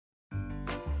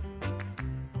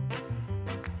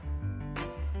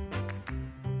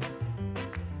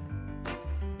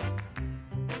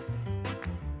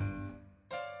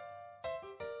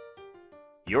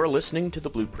You're listening to The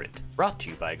Blueprint, brought to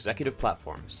you by Executive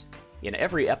Platforms. In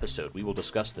every episode, we will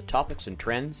discuss the topics and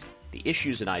trends, the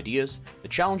issues and ideas, the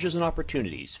challenges and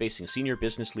opportunities facing senior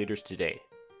business leaders today.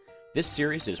 This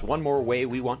series is one more way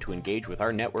we want to engage with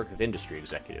our network of industry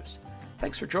executives.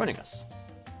 Thanks for joining us.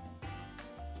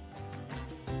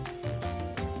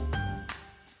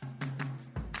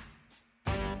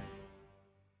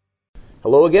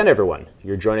 Hello again, everyone.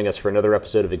 You're joining us for another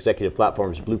episode of Executive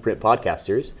Platform's Blueprint podcast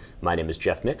series. My name is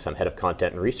Jeff Mix. I'm head of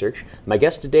content and research. My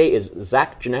guest today is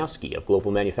Zach Janosky of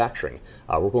Global Manufacturing.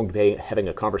 We're going to be having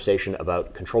a conversation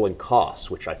about controlling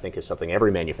costs, which I think is something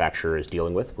every manufacturer is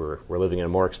dealing with. We're living in a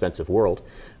more expensive world.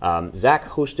 Zach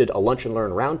hosted a lunch and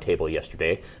learn roundtable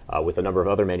yesterday with a number of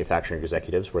other manufacturing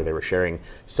executives where they were sharing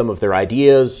some of their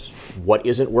ideas, what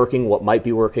isn't working, what might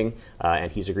be working,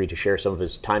 and he's agreed to share some of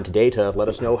his time today to let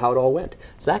us know how it all went.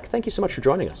 Zach, thank you so much for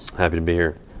joining us. Happy to be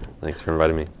here. Thanks for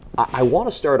inviting me. I want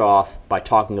to start off by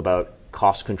talking about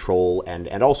cost control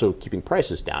and also keeping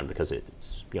prices down, because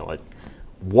it's,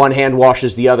 one hand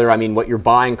washes the other. I mean, what you're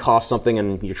buying costs something,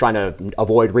 and you're trying to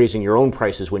avoid raising your own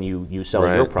prices when you sell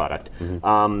your product.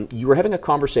 Mm-hmm. You were having a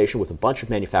conversation with a bunch of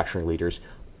manufacturing leaders.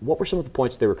 What were some of the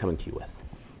points they were coming to you with?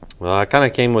 Well, I kind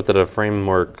of came with a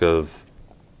framework of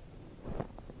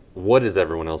what is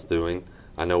everyone else doing.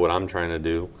 I know what I'm trying to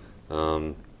do.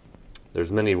 There's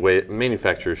many ways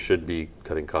manufacturers should be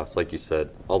cutting costs, like you said,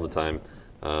 all the time.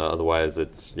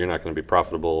 Otherwise, you're not going to be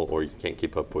profitable, or you can't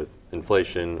keep up with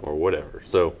inflation or whatever.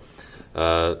 So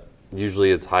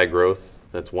usually it's high growth.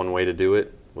 That's one way to do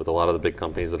it. With a lot of the big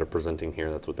companies that are presenting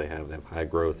here, that's what they have. They have high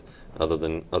growth other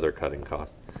than other cutting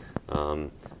costs.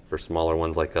 For smaller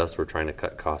ones like us, we're trying to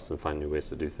cut costs and find new ways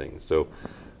to do things. So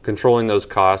controlling those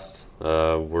costs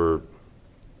were,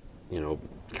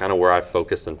 kind of where I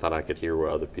focused and thought I could hear what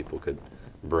other people could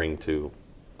bring to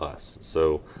us.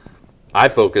 So I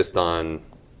focused on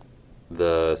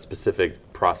the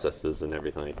specific processes and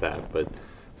everything like that, but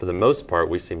for the most part,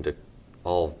 we seem to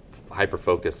all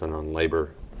hyper-focus on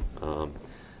labor.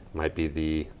 Might be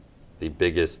the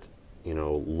biggest,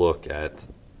 look at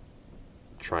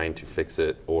trying to fix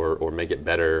it or make it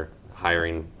better,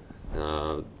 hiring,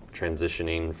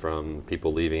 transitioning from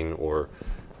people leaving or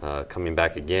coming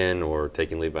back again or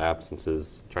taking leave of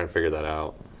absences, trying to figure that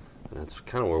out. And that's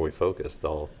kind of where we focused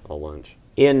all lunch.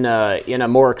 In a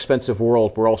more expensive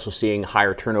world, we're also seeing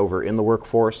higher turnover in the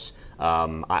workforce.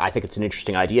 I think it's an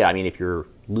interesting idea. I mean, if you're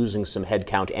losing some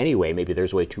headcount anyway, maybe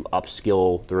there's a way to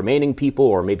upskill the remaining people,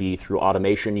 or maybe through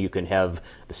automation you can have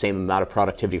the same amount of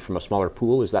productivity from a smaller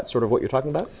pool. Is that sort of what you're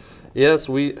talking about? Yes,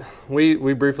 we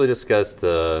briefly discussed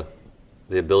the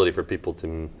ability for people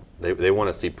to they want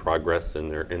to see progress in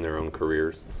their own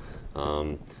careers,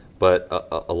 but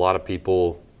a lot of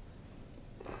people,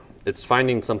 it's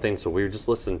finding something. So we were just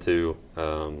listening to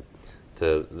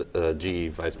the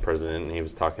GE vice president, and he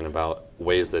was talking about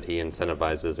ways that he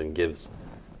incentivizes and gives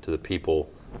to the people,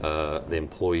 the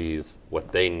employees,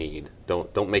 what they need.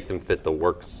 Don't make them fit the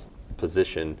work's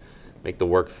position, make the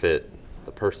work fit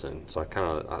the person. So I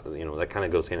kind of, that kind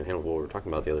of goes hand in hand with what we were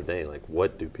talking about the other day. Like,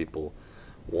 what do people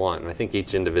want? And I think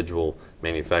each individual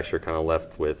manufacturer kind of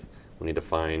left with, we need to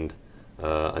find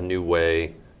a new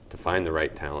way to find the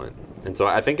right talent. And so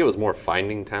I think it was more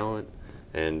finding talent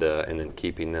and then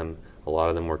keeping them. A lot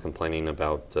of them were complaining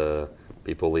about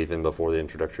people leaving before the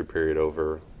introductory period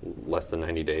over. Less than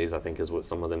 90 days, I think, is what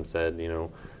some of them said.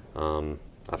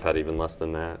 I've had even less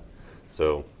than that.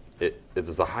 So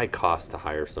it's a high cost to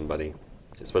hire somebody,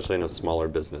 especially in a smaller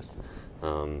business.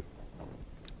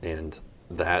 And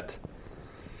that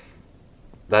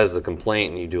is a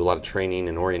complaint, and you do a lot of training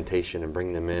and orientation and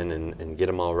bring them in and get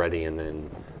them all ready, and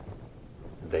then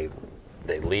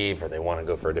they leave or they want to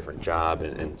go for a different job,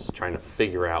 and just trying to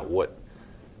figure out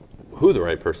who the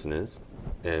right person is.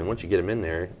 And once you get them in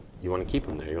there, you want to keep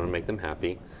them there. You want to make them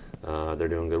happy. They're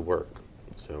doing good work.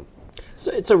 So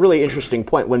it's a really interesting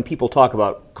point. When people talk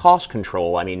about cost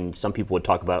control, I mean, some people would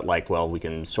talk about we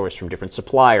can source from different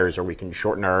suppliers, or we can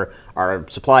shorten our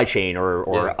supply chain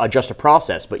or adjust a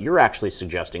process. But you're actually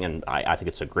suggesting, and I think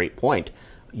it's a great point,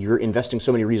 you're investing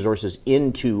so many resources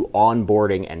into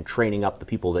onboarding and training up the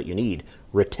people that you need.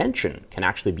 Retention can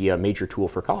actually be a major tool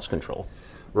for cost control.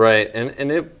 Right,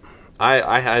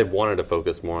 I wanted to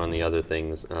focus more on the other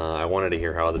things. I wanted to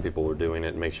hear how other people were doing it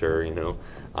and make sure,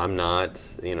 I'm not,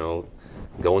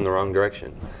 going the wrong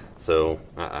direction. So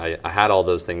I had all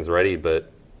those things ready,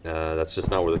 but that's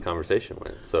just not where the conversation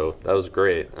went. So that was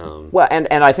great. Well, and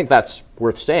I think that's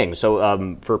worth saying.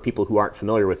 So for people who aren't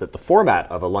familiar with it, the format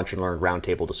of a Lunch and Learn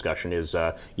roundtable discussion is,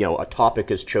 a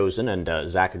topic is chosen, and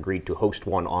Zach agreed to host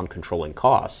one on controlling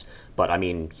costs. But, I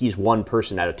mean, he's one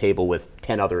person at a table with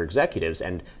 10 other executives,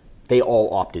 and they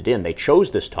all opted in. They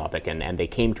chose this topic, and they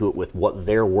came to it with what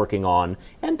they're working on,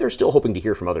 and they're still hoping to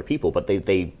hear from other people, but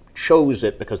they chose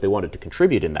it because they wanted to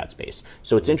contribute in that space.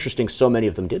 So it's interesting so many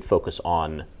of them did focus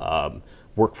on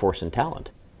workforce and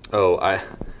talent. Oh, I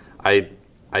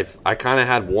kind of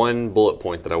had one bullet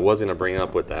point that I was going to bring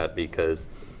up with that, because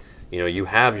you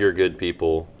have your good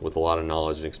people with a lot of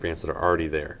knowledge and experience that are already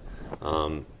there.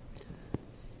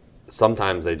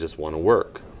 Sometimes they just want to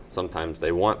work. Sometimes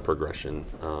they want progression.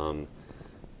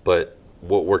 But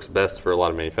what works best for a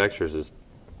lot of manufacturers is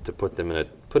to put them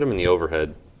in the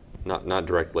overhead, not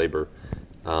direct labor.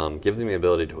 Give them the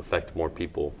ability to affect more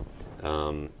people.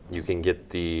 You can get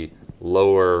the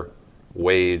lower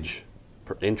wage,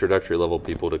 introductory level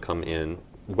people to come in,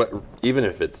 even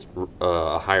if it's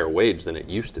a higher wage than it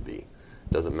used to be.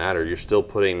 Doesn't matter. You're still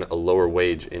putting a lower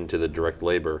wage into the direct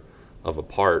labor of a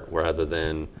part, rather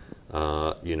than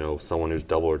someone who's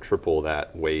double or triple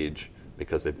that wage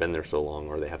because they've been there so long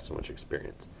or they have so much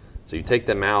experience. So you take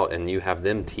them out and you have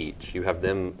them teach. You have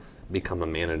them become a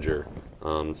manager.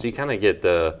 So you kind of get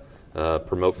the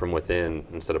promote from within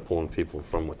instead of pulling people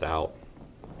from without.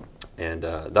 And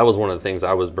that was one of the things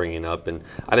I was bringing up, and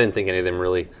I didn't think any of them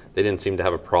really, they didn't seem to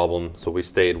have a problem. So we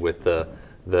stayed with the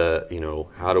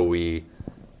how do we,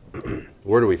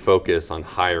 where do we focus on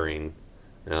hiring?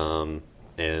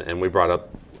 And we brought up,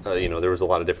 there was a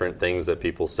lot of different things that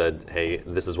people said, hey,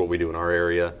 this is what we do in our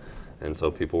area. And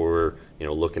so people were,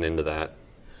 looking into that.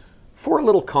 For a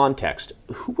little context,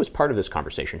 who was part of this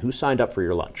conversation? Who signed up for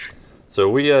your lunch? So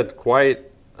we had quite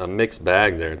a mixed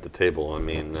bag there at the table. I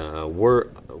mean,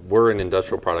 we're in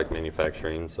industrial product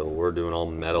manufacturing, so we're doing all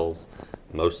metals,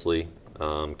 mostly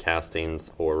castings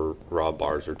or raw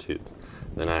bars or tubes.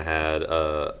 Then I had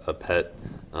a pet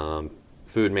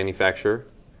food manufacturer.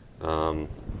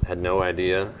 Had no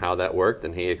idea how that worked,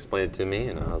 and he explained it to me,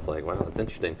 and I was like, wow, that's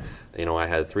interesting. I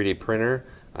had a 3D printer,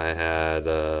 I had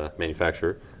a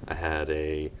manufacturer, I had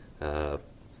a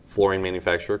flooring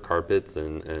manufacturer, carpets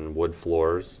and wood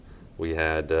floors. We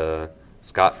had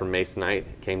Scott from Masonite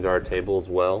came to our table as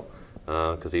well,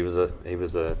 because he was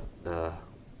a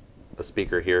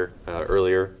speaker here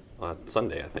earlier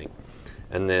Sunday, I think,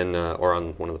 and then or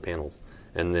on one of the panels,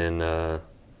 and then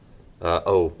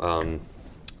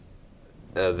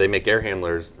they make air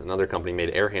handlers. Another company made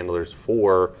air handlers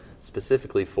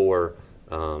specifically for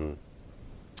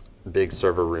big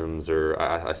server rooms, or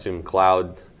I assume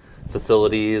cloud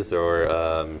facilities,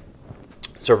 or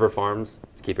server farms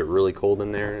to keep it really cold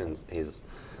in there. And he's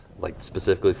like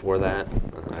specifically for that.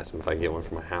 I asked him if I could get one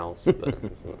for my house, but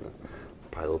it's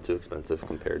probably a little too expensive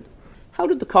compared. How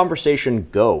did the conversation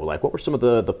go? Like, what were some of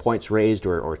the points raised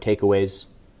or takeaways?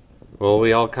 Well,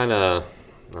 we all kind of,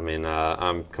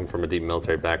 I'm come from a deep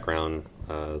military background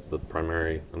as the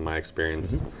primary of my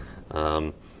experience.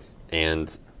 Mm-hmm.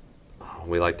 And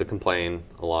we like to complain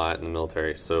a lot in the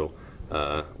military. So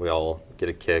we all get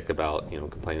a kick about,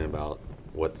 complaining about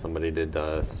what somebody did to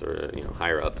us, or,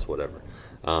 higher ups, whatever.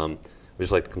 We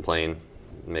just like to complain.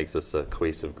 It makes us a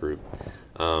cohesive group.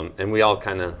 And we all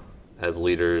kind of, as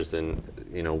leaders, and,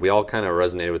 we all kind of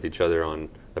resonated with each other on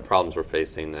the problems we're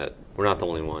facing, that we're not the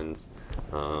only ones.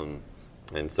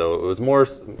 And so it was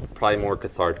probably more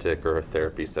cathartic, or a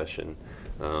therapy session,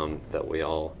 that we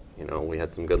all, we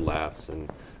had some good laughs, and,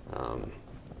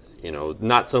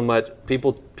 not so much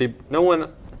no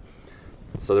one.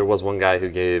 So there was one guy who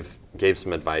gave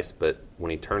some advice, but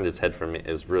when he turned his head from me,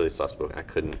 it was really soft spoken. I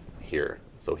couldn't hear.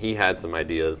 So he had some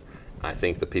ideas. I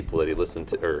think the people that he listened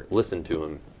to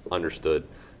him understood,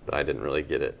 but I didn't really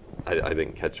get it. I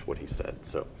didn't catch what he said.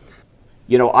 So.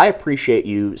 I appreciate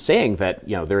you saying that,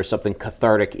 there is something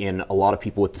cathartic in a lot of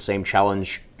people with the same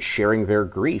challenge sharing their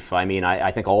grief.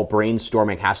 I think all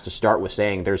brainstorming has to start with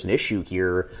saying there's an issue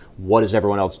here. What is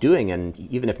everyone else doing? And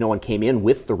even if no one came in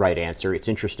with the right answer, it's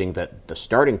interesting that the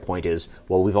starting point is,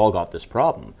 well, we've all got this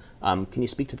problem. Can you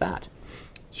speak to that?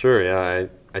 Sure, yeah.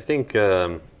 I think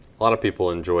a lot of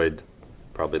people enjoyed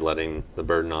probably letting the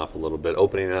burden off a little bit,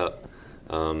 opening up.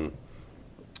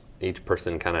 Each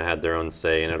person kind of had their own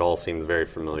say, and it all seemed very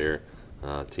familiar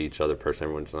to each other person.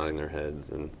 Everyone's nodding their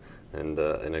heads and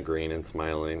agreeing and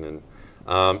smiling,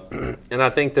 and I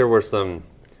think there were some,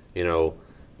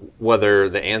 whether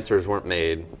the answers weren't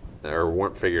made or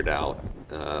weren't figured out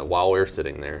while we were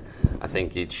sitting there, I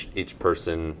think each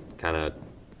person kind of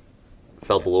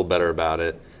felt a little better about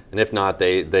it, and if not,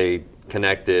 they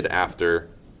connected after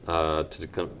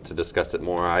to discuss it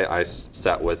more. I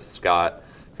sat with Scott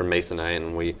from Masonite,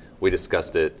 and we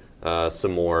discussed it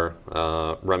some more,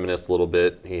 reminisced a little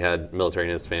bit. He had military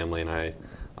in his family, and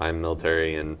I'm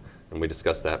military, and we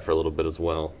discussed that for a little bit as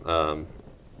well.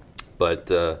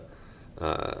 But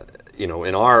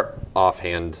in our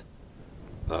offhand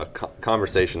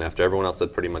conversation after everyone else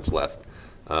had pretty much left,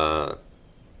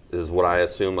 is what I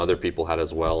assume other people had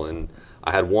as well. And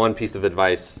I had one piece of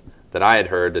advice that I had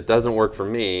heard that doesn't work for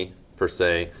me per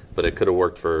se, but it could have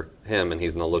worked for him, and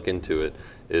he's going to look into it,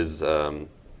 is in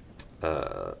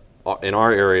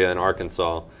our area in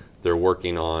Arkansas, they're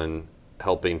working on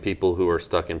helping people who are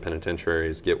stuck in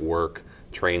penitentiaries get work,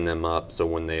 train them up, so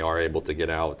when they are able to get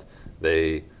out,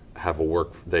 they have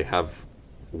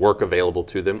work available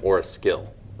to them, or a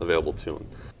skill available to them.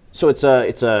 So it's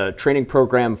a training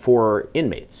program for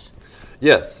inmates.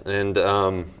 Yes, and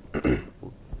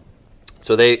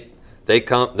so they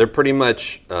come. They're pretty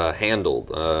much handled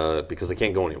because they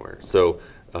can't go anywhere. So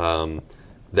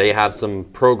they have some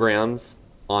programs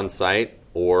on site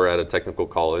or at a technical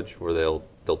college where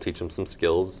they'll teach them some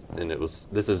skills. And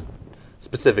this is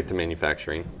specific to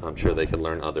manufacturing. I'm sure they could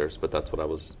learn others, but that's what I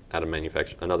was at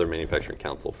another manufacturing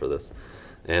council for this.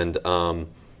 And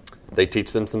they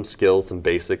teach them some skills, some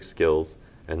basic skills,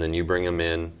 and then you bring them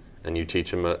in and you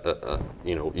teach them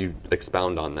you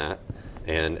expound on that.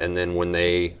 And then when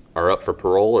they are up for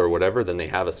parole or whatever, then they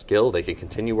have a skill. They could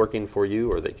continue working for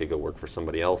you, or they could go work for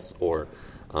somebody else. Or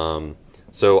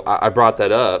so I brought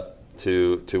that up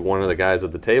to one of the guys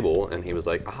at the table, and he was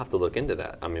like, "I'll have to look into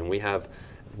that." I mean,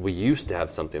 we used to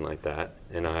have something like that,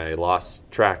 and I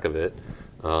lost track of it.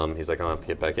 He's like, "I'll have to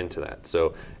get back into that."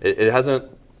 So it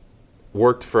hasn't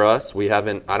worked for us.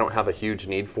 I don't have a huge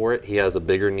need for it. He has a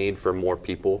bigger need for more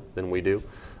people than we do.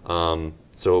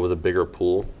 So it was a bigger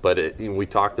pool, but we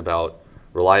talked about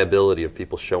reliability of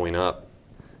people showing up.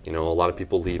 A lot of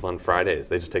people leave on Fridays.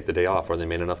 They just take the day off, or they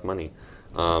made enough money.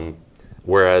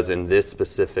 Whereas in this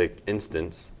specific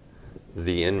instance,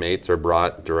 the inmates are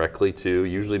brought directly to,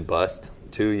 usually bused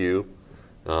to you.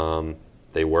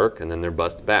 They work, and then they're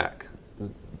bused back.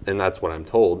 And that's what I'm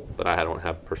told, but I don't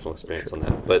have personal experience on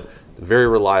that. But very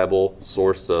reliable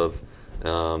source of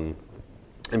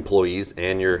employees,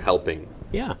 and you're helping.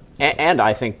 Yeah, and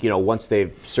I think once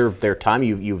they've served their time,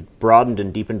 you've broadened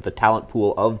and deepened the talent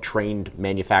pool of trained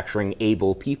manufacturing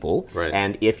able people. Right.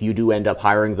 And if you do end up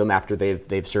hiring them after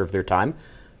they've served their time,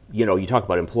 you talk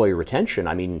about employee retention.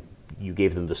 I mean, you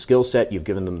gave them the skill set, you've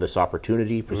given them this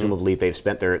opportunity. Presumably, they've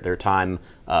spent their time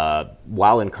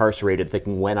while incarcerated,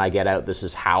 thinking, when I get out, this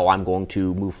is how I'm going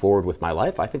to move forward with my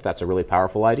life. I think that's a really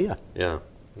powerful idea. Yeah,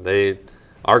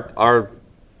 our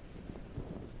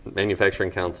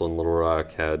manufacturing council in Little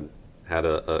Rock had not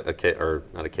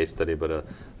a case study, but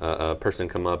a person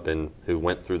come up who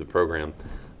went through the program,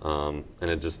 and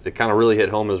it kind of really hit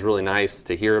home. It was really nice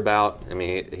to hear about. I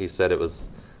mean, he said it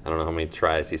was, I don't know how many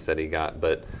tries he said he got,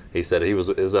 but he said it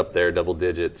was up there, double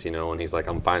digits, and he's like,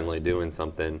 I'm finally doing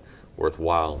something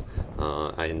worthwhile.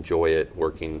 I enjoy it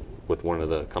working with one of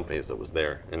the companies that was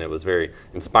there, and it was very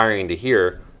inspiring to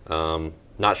hear.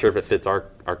 Not sure if it fits our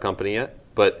company yet,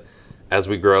 but as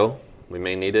we grow, we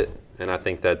may need it, and I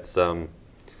think that's,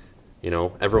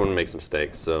 everyone makes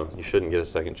mistakes, so you shouldn't get a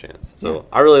second chance. So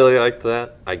I really liked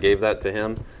that. I gave that to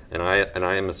him, and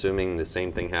I am assuming the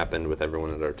same thing happened with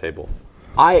everyone at our table.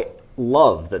 I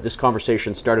love that this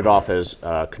conversation started off as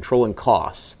controlling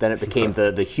costs, then it became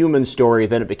the human story,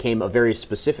 then it became a very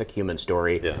specific human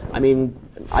story. Yeah. I mean,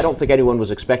 I don't think anyone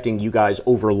was expecting you guys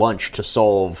over lunch to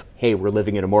solve, hey, we're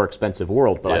living in a more expensive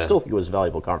world, but I still think it was a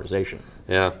valuable conversation.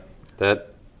 Yeah,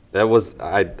 that was,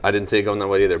 I didn't see it going that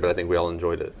way either, but I think we all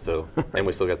enjoyed it. So, and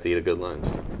we still got to eat a good lunch.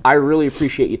 I really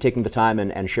appreciate you taking the time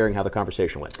and sharing how the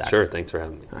conversation went, Zach. Sure, thanks for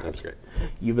having me. That's great.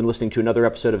 You've been listening to another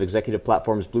episode of Executive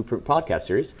Platform's Blueprint podcast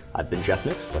series. I've been Jeff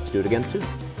Mix. Let's do it again soon.